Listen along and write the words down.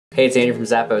Hey, it's Andrew from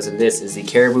Zappos, and this is the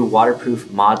Caribou Waterproof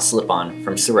Mod Slip-On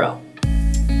from SOREL.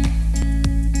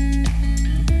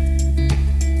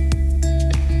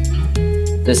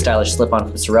 This stylish slip-on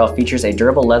from SOREL features a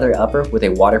durable leather upper with a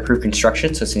waterproof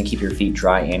construction, so it's going to keep your feet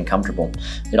dry and comfortable.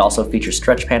 It also features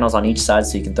stretch panels on each side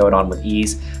so you can throw it on with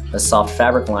ease, a soft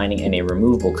fabric lining, and a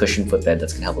removable cushion footbed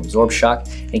that's going to help absorb shock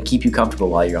and keep you comfortable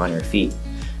while you're on your feet.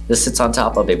 This sits on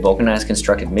top of a vulcanized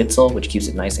constructed midsole, which keeps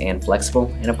it nice and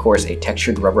flexible, and of course a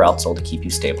textured rubber outsole to keep you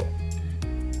stable.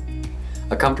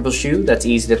 A comfortable shoe that's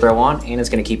easy to throw on and it's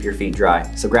going to keep your feet dry.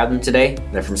 So grab them today,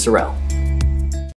 they're from SOREL.